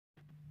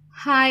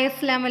Hi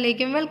അസ്സാം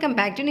വലൈക്കും welcome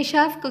back to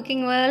Nisha's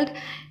cooking world.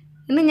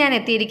 ഇന്ന് ഞാൻ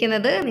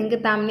എത്തിയിരിക്കുന്നത് നിങ്ങൾക്ക്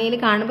തമ്മിൽ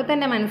കാണുമ്പോൾ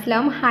തന്നെ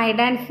മനസ്സിലാവും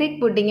ഹൈഡ് ആൻഡ് സീക്ക്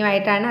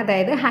പുഡിങ്ങുമായിട്ടാണ്.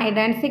 അതായത് hide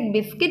and seek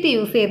biscuit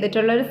use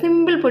ചെയ്തിട്ടുള്ള ഒരു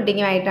സിമ്പിൾ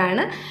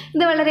പുഡിങ്ങുമായിട്ടാണ്.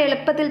 ഇത് വളരെ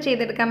എളുപ്പത്തിൽ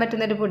ചെയ്തെടുക്കാൻ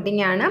പറ്റുന്നൊരു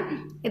പുഡിങ്ങാണ്.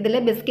 ഇതിൽ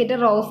ബിസ്ക്കറ്റ്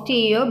റോസ്റ്റ്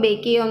ചെയ്യുകയോ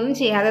ബേക്ക് ചെയ്യുകയോ ഒന്നും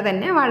ചെയ്യാതെ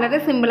തന്നെ വളരെ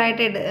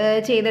സിമ്പിളായിട്ട്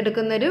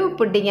ചെയ്തെടുക്കുന്നൊരു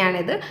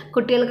പുഡിങ്ങാണിത്.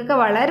 കുട്ടികൾക്കൊക്കെ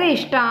വളരെ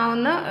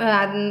ഇഷ്ടമാവുന്ന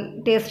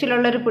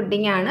ടേസ്റ്റിലുള്ളൊരു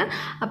പുഡിങ്ങാണ്.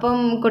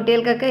 അപ്പം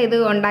കുട്ടികൾക്കൊക്കെ ഇത്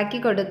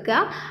ഉണ്ടാക്കി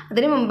കൊടുക്കുക.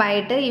 അതിന്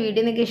മുമ്പായിട്ട് ഈ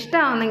വീഡിയോ നിങ്ങൾക്ക്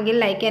ഇഷ്ടമാവുന്നെങ്കിൽ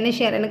ലൈക്ക് ചെയ്യാനും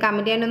ഷെയർ ചെയ്യാനും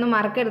കമൻറ്റ് ചെയ്യാനൊന്നും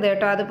മറക്കരുത്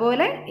കേട്ടോ.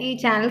 അതുപോലെ ഈ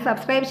ചാനൽ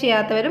സബ്സ്ക്രൈബ്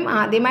ചെയ്യാത്തവരും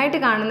ആദ്യമായിട്ട്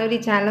കാണുന്നവർ ഈ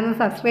ചാനൽ ഒന്ന്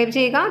സബ്സ്ക്രൈബ്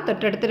ചെയ്യുക.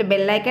 തൊട്ടടുത്തൊരു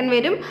ബെല്ലൈക്കൺ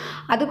വരും,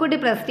 അതുകൂടി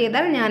പ്രസ്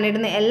ചെയ്താൽ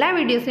ഞാനിടുന്ന എല്ലാ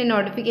വീഡിയോസിൻ്റെയും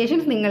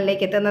നോട്ടിഫിക്കേഷൻസ്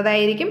നിങ്ങളിലേക്ക്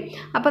എത്തുന്നതായിരിക്കും.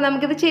 അപ്പോൾ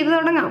നമുക്കിത് ചെയ്തു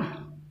തുടങ്ങാം.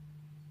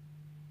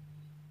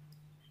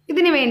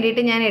 ഇതിന്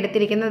വേണ്ടിയിട്ട് ഞാൻ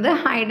എടുത്തിരിക്കുന്നത്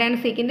ഹൈഡ് ആൻഡ്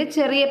സീക്കിൻ്റെ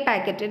ചെറിയ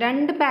പാക്കറ്റ്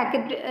 2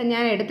 പാക്കറ്റ്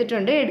ഞാൻ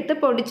എടുത്ത്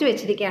പൊടിച്ച്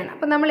വെച്ചിരിക്കുകയാണ്.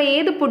 അപ്പോൾ നമ്മൾ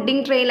ഏത്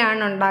പുഡിംഗ്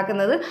ട്രേയിലാണ്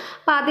ഉണ്ടാക്കുന്നത്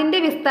അപ്പോൾ അതിൻ്റെ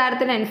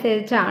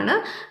വിസ്താരത്തിനനുസരിച്ചാണ്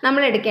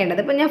നമ്മൾ എടുക്കേണ്ടത്.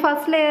 ഇപ്പോൾ ഞാൻ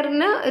ഫസ്റ്റ്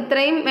ലെയറിന്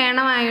ഇത്രയും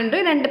വേണമായതുകൊണ്ട്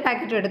 2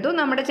 പാക്കറ്റ് എടുത്തു.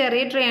 നമ്മുടെ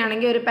ചെറിയ ട്രേ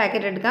ആണെങ്കിൽ 1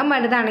 പാക്കറ്റ് എടുക്കാം,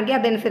 വലുതാണെങ്കിൽ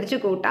അതനുസരിച്ച്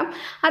കൂട്ടാം.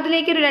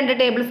 അതിലേക്ക് ഒരു 2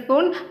 ടേബിൾ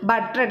സ്പൂൺ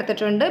ബട്ടർ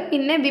എടുത്തിട്ടുണ്ട്.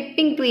 പിന്നെ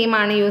വിപ്പിംഗ്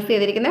ക്രീമാണ് യൂസ്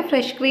ചെയ്തിരിക്കുന്നത്.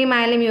 ഫ്രഷ് ക്രീം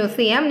ആയാലും യൂസ്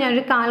ചെയ്യാം.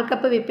 ഞാനൊരു 1/4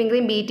 കപ്പ് വിപ്പിംഗ്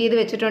ക്രീം ബീറ്റ് ചെയ്ത്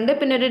വെച്ചിട്ടുണ്ട്.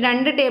 പിന്നെ ഒരു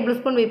 2 ടേബിൾ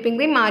സ്പൂൺ വിപ്പിംഗ്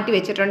ക്രീം മാറ്റി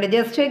വെച്ചിട്ടുണ്ട്.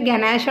 ജസ്റ്റ്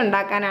ഗനാഷ്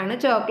ഉണ്ടാക്കാനാണ്,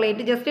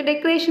 ചോക്ലേറ്റ് ജസ്റ്റ്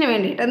ഡെക്കറേഷന്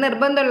വേണ്ടിയിട്ട്,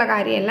 നിർബന്ധമുള്ള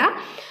കാര്യമല്ല.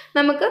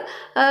 നമുക്ക്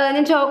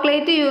ഞാൻ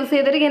ചോക്ലേറ്റ് യൂസ്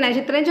ചെയ്തൊരു ഗനാഷ്,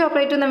 ഇത്രയും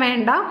ചോക്ലേറ്റ് ഒന്നും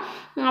വേണ്ട.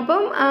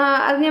 അപ്പം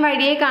അത് ഞാൻ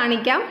വഴിയെ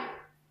കാണിക്കാം.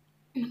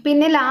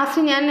 പിന്നെ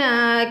ലാസ്റ്റ് ഞാൻ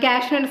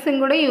കാഷ്യൂ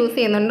നട്ട്സും കൂടെ യൂസ്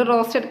ചെയ്യുന്നുണ്ട്,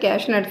 റോസ്റ്റഡ്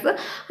കാഷ്യൂ നട്ട്സ്.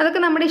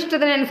 അതൊക്കെ നമ്മുടെ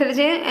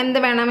ഇഷ്ടത്തിനനുസരിച്ച്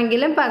എന്ത്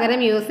വേണമെങ്കിലും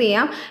പകരം യൂസ്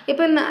ചെയ്യാം.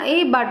 ഇപ്പം ഈ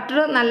ബട്ടർ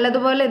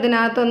നല്ലതുപോലെ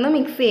ഇതിനകത്തൊന്ന്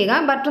മിക്സ്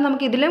ചെയ്യുക. ബട്ടർ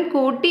നമുക്ക് ഇതിലും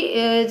കൂട്ടി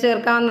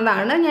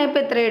ചേർക്കാവുന്നതാണ്. ഞാൻ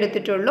ഇപ്പോൾ ഇത്രയും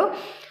എടുത്തിട്ടുള്ളൂ.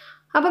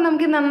 അപ്പോൾ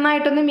നമുക്ക്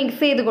നന്നായിട്ടൊന്ന്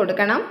മിക്സ് ചെയ്ത്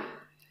കൊടുക്കണം.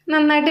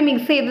 നന്നായിട്ട്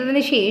മിക്സ്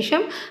ചെയ്തതിന്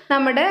ശേഷം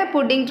നമ്മുടെ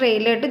പുഡിംഗ്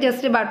ട്രേയിലിട്ട്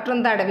ജസ്റ്റ് ബട്ടറും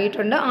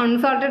തടവിയിട്ടുണ്ട്.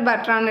 അൺസോൾട്ടഡ്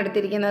ബട്ടറാണ്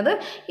എടുത്തിരിക്കുന്നത്.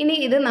 ഇനി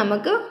ഇത്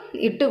നമുക്ക്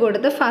ഇട്ട്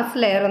കൊടുത്ത് ഫസ്റ്റ്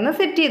ലെയർ ഒന്ന്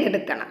സെറ്റ്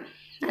ചെയ്തെടുക്കണം.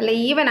 നല്ല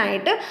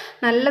ഈവനായിട്ട്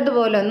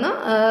നല്ലതുപോലെ ഒന്ന്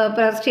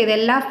പ്രസ് ചെയ്ത്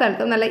എല്ലാ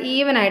സ്ഥലത്തും നല്ല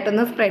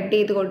ഈവനായിട്ടൊന്ന് സ്പ്രെഡ്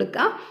ചെയ്ത്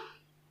കൊടുക്കുക.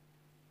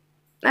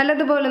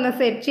 നല്ലതുപോലെ ഒന്ന്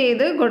സെറ്റ്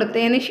ചെയ്ത്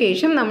കൊടുത്തതിന്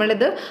ശേഷം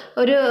നമ്മളിത്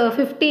ഒരു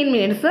 15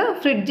 മിനിറ്റ്സ്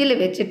ഫ്രിഡ്ജിൽ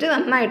വെച്ചിട്ട്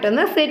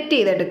നന്നായിട്ടൊന്ന് സെറ്റ്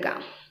ചെയ്തെടുക്കാം.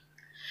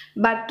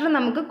 ബട്ടർ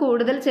നമുക്ക്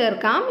കൂടുതൽ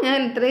ചേർക്കാം. ഞാൻ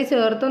ഇത്രയും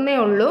ചേർത്തുന്നേ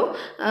ഉള്ളൂ.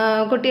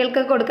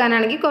 കുട്ടികൾക്ക്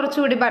കൊടുക്കാനാണെങ്കിൽ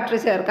കുറച്ചുകൂടി ബട്ടർ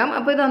ചേർക്കാം.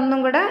 അപ്പോൾ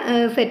ഇതൊന്നും കൂടെ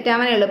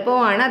സെറ്റാവാൻ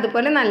എളുപ്പമാണ്,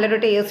 അതുപോലെ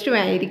നല്ലൊരു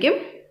ടേസ്റ്റും ആയിരിക്കും.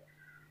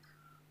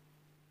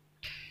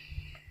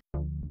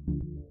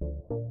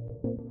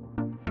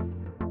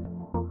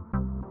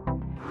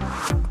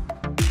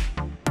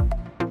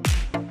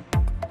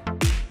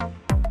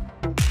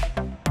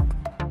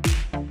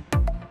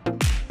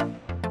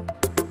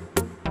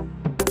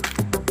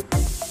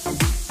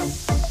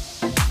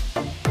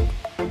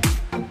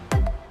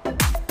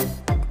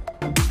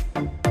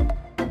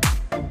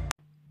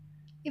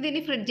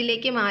 ഇതിനി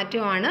ഫ്രിഡ്ജിലേക്ക്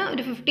മാറ്റുവാണ്.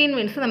 ഒരു 15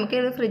 മിനിറ്റ്സ് നമുക്ക്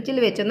ഇത് ഫ്രിഡ്ജിൽ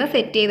വെച്ചൊന്ന്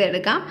സെറ്റ്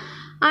ചെയ്തെടുക്കാം.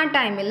 ആ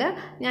ടൈമിൽ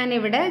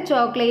ഞാനിവിടെ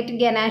ചോക്ലേറ്റ്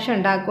ഗനാഷ്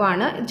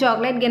ഉണ്ടാക്കുവാണ്.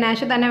 ചോക്ലേറ്റ്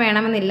ഗനാഷ് തന്നെ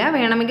വേണമെന്നില്ല,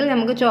 വേണമെങ്കിൽ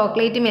നമുക്ക്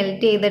ചോക്ലേറ്റ്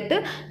മെൽറ്റ് ചെയ്തിട്ട്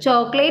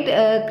ചോക്ലേറ്റ്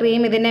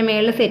ക്രീം ഇതിൻ്റെ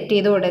മുകളിൽ സെറ്റ്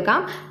ചെയ്ത്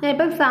കൊടുക്കാം.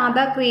 ഞാനിപ്പം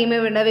സാധാ ക്രീം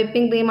ഇവിടെ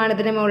വിപ്പിംഗ് ക്രീമാണ്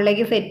ഇതിൻ്റെ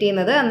മുകളിലേക്ക് സെറ്റ്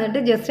ചെയ്യുന്നത്.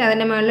 എന്നിട്ട് ജസ്റ്റ്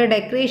അതിൻ്റെ മുകളിൽ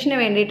ഡെക്കറേഷന്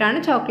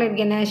വേണ്ടിയിട്ടാണ് ചോക്ലേറ്റ്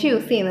ഗനാഷ്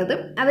യൂസ് ചെയ്യുന്നത്.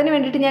 അതിന്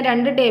വേണ്ടിയിട്ട് ഞാൻ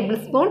 2 ടേബിൾ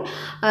സ്പൂൺ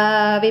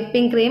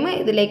വിപ്പിംഗ് ക്രീം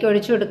ഇതിലേക്ക്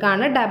ഒഴിച്ചു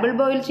കൊടുക്കുകയാണ്. ഡബിൾ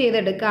ബോയിൽ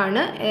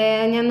ചെയ്തെടുക്കുകയാണ്.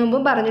 ഞാൻ മുമ്പ്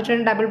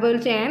പറഞ്ഞിട്ടുണ്ട്, ഡബിൾ ബോയിൽ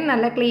ചെയ്യാൻ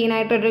നല്ല ക്ലീൻ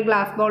ആയിട്ടൊരു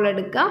ഗ്ലാസ് ബൗൾ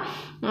എടുക്കുക,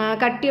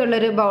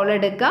 കട്ടിയുള്ളൊരു ബൗൾ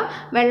എടുക്കുക.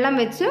 വെള്ളം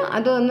വെച്ച്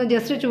അതൊന്ന്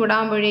ജസ്റ്റ്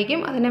ചൂടാകുമ്പോഴേക്കും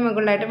അതിൻ്റെ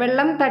മുകളിലായിട്ട്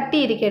വെള്ളം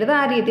തട്ടിയിരിക്കരുത്,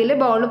 ആ രീതിയിൽ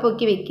ബൗൾ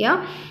പൊക്കി വെക്കുക.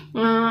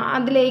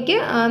 അതിലേക്ക്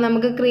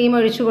നമുക്ക് ക്രീം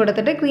ഒഴിച്ചു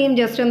കൊടുത്തിട്ട് ക്രീം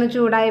ജസ്റ്റ് ഒന്ന്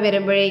ചൂടായി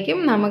വരുമ്പോഴേക്കും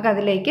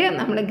നമുക്കതിലേക്ക്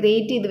നമ്മൾ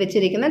ഗ്രേറ്റ് ചെയ്ത്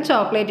വെച്ചിരിക്കുന്ന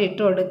ചോക്ലേറ്റ്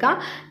ഇട്ട് കൊടുക്കുക.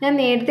 ഞാൻ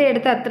നേരത്തെ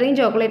എടുത്ത അത്രയും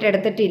ചോക്ലേറ്റ്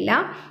എടുത്തിട്ടില്ല,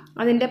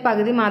 അതിൻ്റെ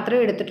പകുതി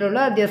മാത്രമേ എടുത്തിട്ടുള്ളൂ.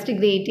 അത് ജസ്റ്റ്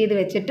ഗ്രേറ്റ് ചെയ്ത്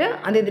വെച്ചിട്ട്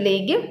അത്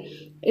ഇതിലേക്ക്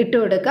ഇട്ട്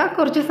കൊടുക്കുക.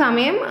 കുറച്ച്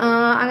സമയം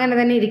അങ്ങനെ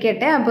തന്നെ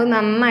ഇരിക്കട്ടെ. അപ്പോൾ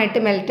നന്നായിട്ട്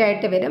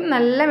മെൽറ്റായിട്ട് വരും.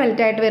 നല്ല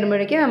മെൽറ്റായിട്ട്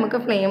വരുമ്പോഴേക്കും നമുക്ക്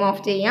ഫ്ലെയിം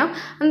ഓഫ് ചെയ്യാം.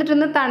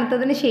 എന്നിട്ടൊന്ന്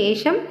തണുത്തതിന്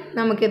ശേഷം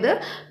നമുക്കിത്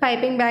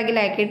പൈപ്പിംഗ്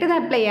ബാഗിലാക്കിയിട്ട് ഇത്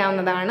അപ്ലൈ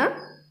ചെയ്യാവുന്നതാണ്.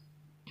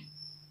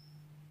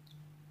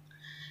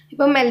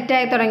 ഇപ്പം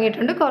മെൽറ്റായി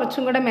തുടങ്ങിയിട്ടുണ്ട്,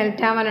 കുറച്ചും കൂടെ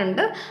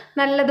മെൽറ്റാവാനുണ്ട്.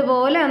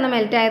 നല്ലതുപോലെ ഒന്ന്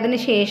മെൽറ്റായതിന്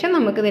ശേഷം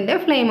നമുക്കിതിൻ്റെ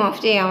ഫ്ലെയിം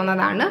ഓഫ്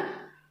ചെയ്യാവുന്നതാണ്.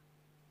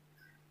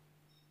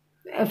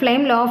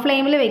 ഫ്ലെയിം ലോ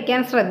ഫ്ലെയിമിൽ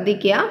വെക്കാൻ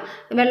ശ്രദ്ധിക്കുക.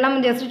 വെള്ളം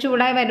ജസ്റ്റ്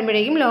ചൂടായി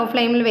വരുമ്പോഴേക്കും ലോ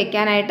ഫ്ലെയിമിൽ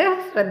വെക്കാനായിട്ട്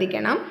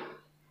ശ്രദ്ധിക്കണം.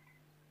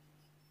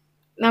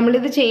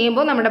 നമ്മളിത്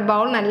ചെയ്യുമ്പോൾ നമ്മുടെ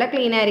ബൗൾ നല്ല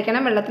ക്ലീൻ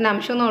ആയിരിക്കണം, വെള്ളത്തിന്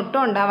അംശമൊന്നും ഒട്ടും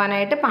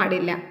ഉണ്ടാവാനായിട്ട്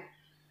പാടില്ല.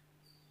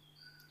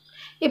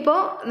 ഇപ്പോൾ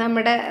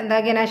നമ്മുടെ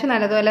ഗനാഷ്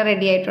നല്ലതുപോലെ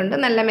റെഡി ആയിട്ടുണ്ട്,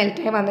 നല്ല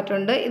മെൽറ്റായി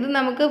വന്നിട്ടുണ്ട്. ഇത്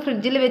നമുക്ക്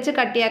ഫ്രിഡ്ജിൽ വെച്ച്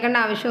കട്ടിയാക്കേണ്ട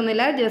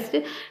ആവശ്യമൊന്നുമില്ല, ജസ്റ്റ്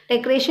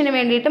ഡെക്കറേഷന്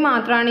വേണ്ടിയിട്ട്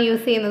മാത്രമാണ്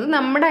യൂസ് ചെയ്യുന്നത്.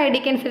 നമ്മുടെ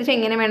ഐഡിയക്ക് അനുസരിച്ച്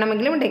എങ്ങനെ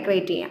വേണമെങ്കിലും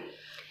ഡെക്കറേറ്റ് ചെയ്യാം.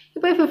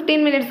 ഇപ്പോൾ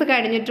 15 മിനിറ്റ്സ്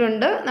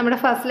കഴിഞ്ഞിട്ടുണ്ട്. നമ്മുടെ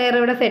ഫസ്റ്റ് ലെയർ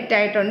ഇവിടെ സെറ്റ്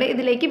ആയിട്ടുണ്ട്.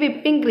 ഇതിലേക്ക്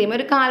വിപ്പിംഗ് ക്രീം,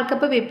 ഒരു 1/4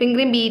 കപ്പ് വിപ്പിംഗ്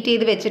ക്രീം ബീറ്റ്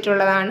ചെയ്ത്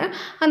വെച്ചിട്ടുള്ളതാണ്.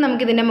 അത്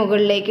നമുക്കിതിൻ്റെ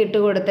മുകളിലേക്ക് ഇട്ട്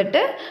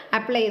കൊടുത്തിട്ട്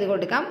അപ്ലൈ ചെയ്ത്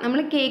കൊടുക്കാം. നമ്മൾ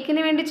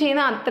കേക്കിന് വേണ്ടി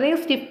ചെയ്യുന്ന അത്രയും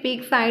സ്റ്റിഫ്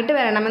പീക്സ് ആയിട്ട്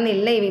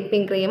വരണമെന്നില്ല ഈ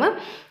വിപ്പിംഗ് ക്രീം.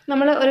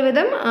 നമ്മൾ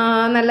ഒരുവിധം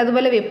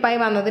നല്ലതുപോലെ വിപ്പായി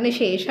വന്നതിന്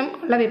ശേഷം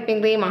ഉള്ള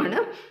വിപ്പിംഗ് ക്രീമാണ്.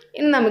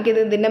 ഇനി നമുക്കിത്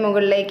ഇതിൻ്റെ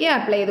മുകളിലേക്ക്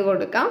അപ്ലൈ ചെയ്ത്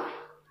കൊടുക്കാം.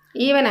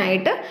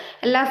 ഈവനായിട്ട്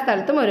എല്ലാ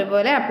സ്ഥലത്തും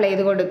ഒരുപോലെ അപ്ലൈ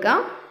ചെയ്ത് കൊടുക്കാം.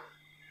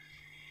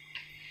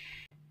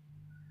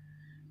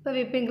 ഇപ്പോൾ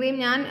വിപ്പിംഗ് ക്രീം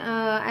ഞാൻ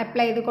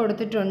അപ്ലൈ ചെയ്ത്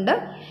കൊടുത്തിട്ടുണ്ട്.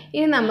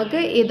 ഇനി നമുക്ക്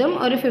ഇതും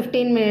ഒരു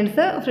 15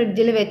 മിനിറ്റ്സ്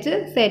ഫ്രിഡ്ജിൽ വെച്ച്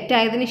സെറ്റ്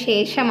ആയതിന്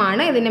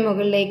ശേഷമാണ് ഇതിൻ്റെ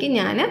മുകളിലേക്ക്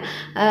ഞാൻ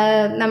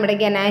നമ്മുടെ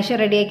ഗനാഷ്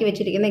റെഡിയാക്കി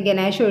വെച്ചിരിക്കുന്ന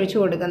ഗനാഷ് ഒഴിച്ചു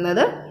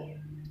കൊടുക്കുന്നത്.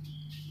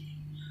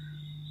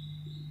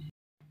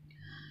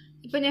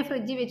 ഇപ്പോൾ ഞാൻ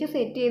ഫ്രിഡ്ജിൽ വെച്ച്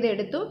സെറ്റ്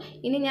ചെയ്തെടുത്തു.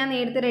 ഇനി ഞാൻ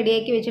നേരത്തെ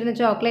റെഡിയാക്കി വെച്ചിരുന്ന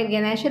ചോക്ലേറ്റ്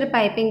ഗനാഷ് ഒരു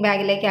പൈപ്പിംഗ്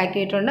ബാഗിലേക്ക്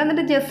ആക്കിയിട്ടുണ്ട്.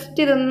 എന്നിട്ട്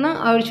ജസ്റ്റ് ഇതൊന്ന്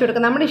ഒഴിച്ചു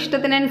കൊടുക്കുക. നമ്മുടെ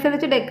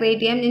ഇഷ്ടത്തിനനുസരിച്ച്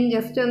ഡെക്കറേറ്റ് ചെയ്യാം. ഞാൻ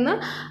ജസ്റ്റ് ഒന്ന്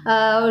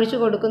ഒഴിച്ചു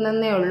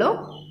കൊടുക്കുന്നതേ ഉള്ളൂ.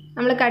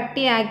 നമ്മൾ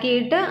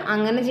കട്ടിയാക്കിയിട്ട്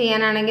അങ്ങനെ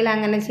ചെയ്യാനാണെങ്കിൽ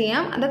അങ്ങനെ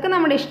ചെയ്യാം. അതൊക്കെ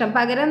നമ്മുടെ ഇഷ്ടം.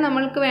 പകരം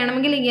നമ്മൾക്ക്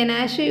വേണമെങ്കിൽ ഈ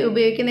ഗനാഷ്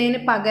ഉപയോഗിക്കുന്നതിന്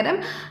പകരം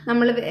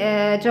നമ്മൾ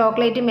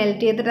ചോക്ലേറ്റ്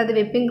മെൽറ്റ് ചെയ്തിട്ട് അത്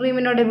വിപ്പിംഗ്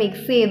ക്രീമിനോട്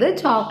മിക്സ് ചെയ്ത്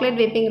ചോക്ലേറ്റ്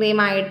വിപ്പിംഗ്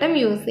ക്രീമായിട്ടും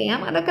യൂസ്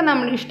ചെയ്യാം. അതൊക്കെ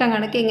നമ്മുടെ ഇഷ്ടം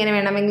കണക്ക് എങ്ങനെ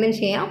വേണമെങ്കിലും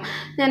ചെയ്യാം.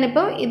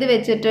 ഞാനിപ്പോൾ ഇത്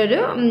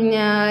വെച്ചിട്ടൊരു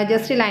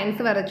ജസ്റ്റ്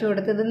ലൈൻസ് വരച്ചു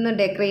കൊടുത്ത് ഇതൊന്ന്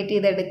ഡെക്കറേറ്റ്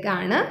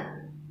ചെയ്തെടുക്കുകയാണ്.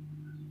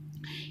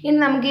 ഇനി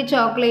നമുക്ക് ഈ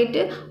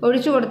ചോക്ലേറ്റ്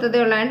ഒഴിച്ചു കൊടുത്തതേ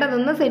ഉള്ളതുകൊണ്ട്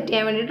അതൊന്ന് സെറ്റ്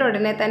ചെയ്യാൻ വേണ്ടിയിട്ട്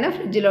ഉടനെ തന്നെ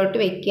ഫ്രിഡ്ജിലോട്ട്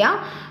വെക്കുക.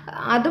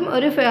 അതും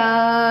ഒരു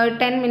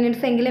 10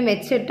 മിനിറ്റ്സ് എങ്കിലും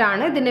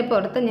വെച്ചിട്ടാണ് ഇതിൻ്റെ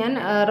പുറത്ത് ഞാൻ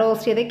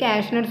റോസ്റ്റ് ചെയ്ത്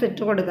കാഷ്നട്ട്സ്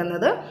ഇട്ട്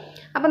കൊടുക്കുന്നത്.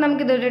 അപ്പോൾ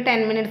നമുക്കിതൊരു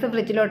 10 മിനിറ്റ്സ്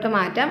ഫ്രിഡ്ജിലോട്ട്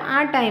മാറ്റാം. ആ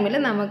ടൈമിൽ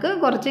നമുക്ക്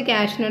കുറച്ച്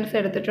കാഷ്നട്ട്സ്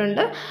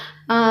എടുത്തിട്ടുണ്ട്.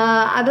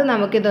 അത്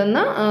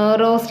നമുക്കിതൊന്ന്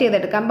റോസ്റ്റ്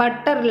ചെയ്തെടുക്കാം.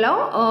 ബട്ടറിലോ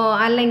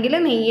അല്ലെങ്കിൽ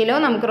നെയ്യിലോ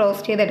നമുക്ക്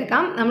റോസ്റ്റ്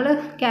ചെയ്തെടുക്കാം. നമ്മൾ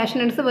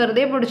കാഷ്നട്ട്സ്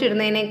വെറുതെ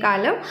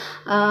പൊടിച്ചിടുന്നതിനേക്കാളും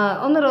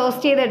ഒന്ന്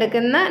റോസ്റ്റ്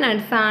ചെയ്തെടുക്കുന്ന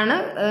നട്ട്സാണ്.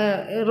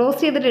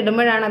 റോസ്റ്റ് ചെയ്തിട്ട്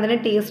ഇടുമ്പോഴാണ് അതിന്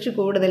ടേസ്റ്റ്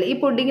കൂടുതൽ. ഈ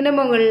പുഡിങ്ങിൻ്റെ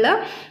മുകളിൽ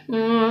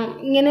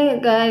ഇങ്ങനെ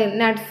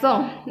നട്ട്സോ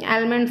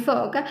ആൽമണ്ട്സോ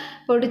ഒക്കെ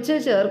പൊടിച്ച്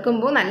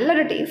ചേർക്കുമ്പോൾ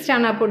നല്ലൊരു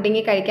ടേസ്റ്റാണ് ആ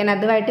പുഡിങ് കഴിക്കാൻ.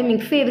 അതുമായിട്ട്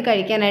മിക്സ് ചെയ്ത്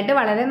കഴിക്കാനായിട്ട്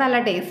വളരെ നല്ല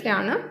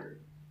ടേസ്റ്റാണ്.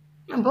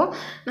 അപ്പോൾ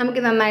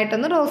നമുക്ക്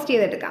നന്നായിട്ടൊന്ന് റോസ്റ്റ്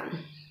ചെയ്തെടുക്കാം.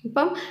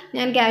 ഇപ്പം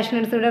ഞാൻ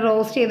കാഷ്നട്ട്സ് ഇവിടെ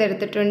റോസ്റ്റ്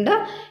ചെയ്തെടുത്തിട്ടുണ്ട്.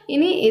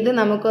 ഇനി ഇത്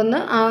നമുക്കൊന്ന്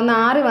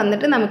ആറി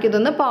വന്നിട്ട്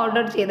നമുക്കിതൊന്ന്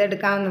പൗഡർ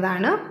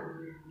ചെയ്തെടുക്കാവുന്നതാണ്.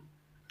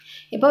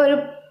 ഇപ്പോൾ ഒരു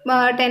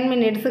 10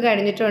 മിനിറ്റ്സ്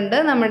കഴിഞ്ഞിട്ടുണ്ട്.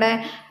 നമ്മുടെ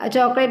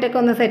ചോക്ലേറ്റൊക്കെ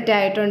ഒന്ന് സെറ്റ്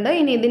ആയിട്ടുണ്ട്.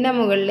 ഇനി ഇതിൻ്റെ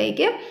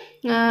മുകളിലേക്ക്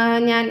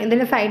ഞാൻ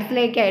ഇതിൻ്റെ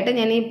സൈഡ്സിലേക്കായിട്ട്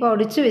ഞാൻ ഈ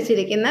പൊടിച്ച്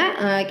വെച്ചിരിക്കുന്ന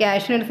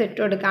കാഷ്നട്ട്സ് ഇട്ട്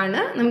കൊടുക്കുകയാണ്.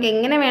 നമുക്ക്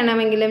എങ്ങനെ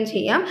വേണമെങ്കിലും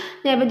ചെയ്യാം.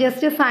 ഞാൻ ഇപ്പോൾ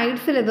ജസ്റ്റ്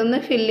സൈഡ്സിൽ ഇതൊന്ന്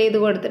ഫില്ല് ചെയ്ത്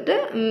കൊടുത്തിട്ട്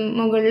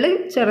മുകളിൽ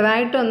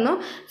ചെറുതായിട്ടൊന്ന്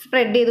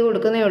സ്പ്രെഡ് ചെയ്ത്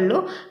കൊടുക്കുന്നേ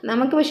ഉള്ളൂ.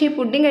 നമുക്ക് പക്ഷേ ഈ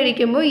പുഡിങ്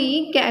കഴിക്കുമ്പോൾ ഈ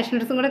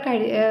കാഷ്നട്ട്സും കൂടെ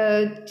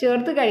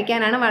ചേർത്ത്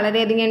കഴിക്കാനാണ്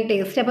വളരെയധികം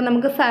ടേസ്റ്റ്. അപ്പോൾ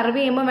നമുക്ക് സർവ്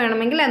ചെയ്യുമ്പോൾ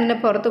വേണമെങ്കിൽ അതിൻ്റെ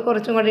പുറത്ത്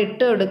കുറച്ചും കൂടെ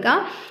ഇട്ട് കൊടുക്കാം.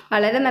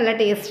 വളരെ നല്ല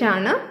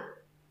ടേസ്റ്റാണ്.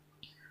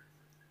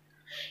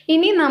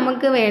 ഇനി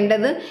നമുക്ക്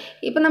വേണ്ടത്,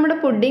 ഇപ്പം നമ്മുടെ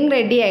പുഡിങ്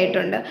റെഡി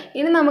ആയിട്ടുണ്ട്.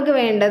 ഇനി നമുക്ക്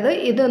വേണ്ടത്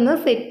ഇതൊന്ന്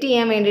സെറ്റ്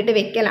ചെയ്യാൻ വേണ്ടിയിട്ട്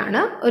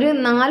വെക്കലാണ്. ഒരു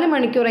 4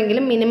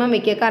 മണിക്കൂറെങ്കിലും മിനിമം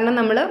വെക്കുക. കാരണം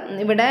നമ്മൾ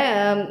ഇവിടെ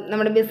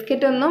നമ്മുടെ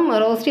ബിസ്ക്കറ്റ് ഒന്നും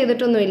റോസ്റ്റ്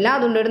ചെയ്തിട്ടൊന്നുമില്ല.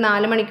 അതുകൊണ്ട് ഒരു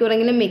 4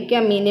 മണിക്കൂറെങ്കിലും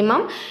വെക്കുക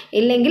മിനിമം.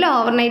 ഇല്ലെങ്കിൽ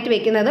ഓവർനൈറ്റ്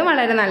വെക്കുന്നത്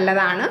വളരെ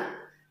നല്ലതാണ്.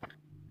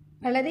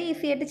 വളരെ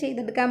ഈസി ആയിട്ട്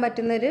ചെയ്തെടുക്കാൻ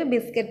പറ്റുന്നൊരു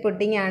ബിസ്ക്കറ്റ്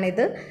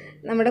പുഡിങ്ങാണിത്.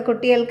 നമ്മുടെ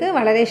കുട്ടികൾക്ക്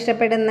വളരെ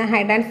ഇഷ്ടപ്പെടുന്ന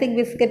ഹൈഡ് ആൻഡ് സീക്ക്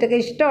ബിസ്ക്കറ്റൊക്കെ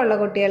ഇഷ്ടമുള്ള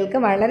കുട്ടികൾക്ക്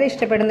വളരെ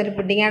ഇഷ്ടപ്പെടുന്നൊരു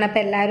പുഡിങ്ങാണ്.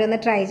 അപ്പോൾ എല്ലാവരും ഒന്ന്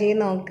ട്രൈ ചെയ്ത്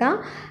നോക്കാം.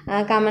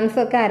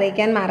 കമൻസൊക്കെ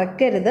അറിയിക്കാൻ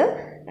മറക്കരുത്.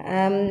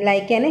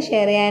 ലൈക്ക് ചെയ്യാനും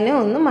ഷെയർ ചെയ്യാനും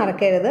ഒന്നും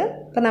മറക്കരുത്.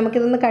 അപ്പോൾ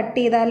നമുക്കിതൊന്ന് കട്ട്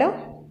ചെയ്താലോ?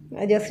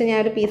 ജസ്റ്റ് ഞാൻ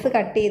ഒരു പീസ്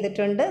കട്ട്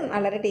ചെയ്തിട്ടുണ്ട്.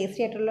 വളരെ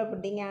ടേസ്റ്റി ആയിട്ടുള്ള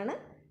പുഡിങ്ങാണ്.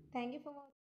 Thank you for watching.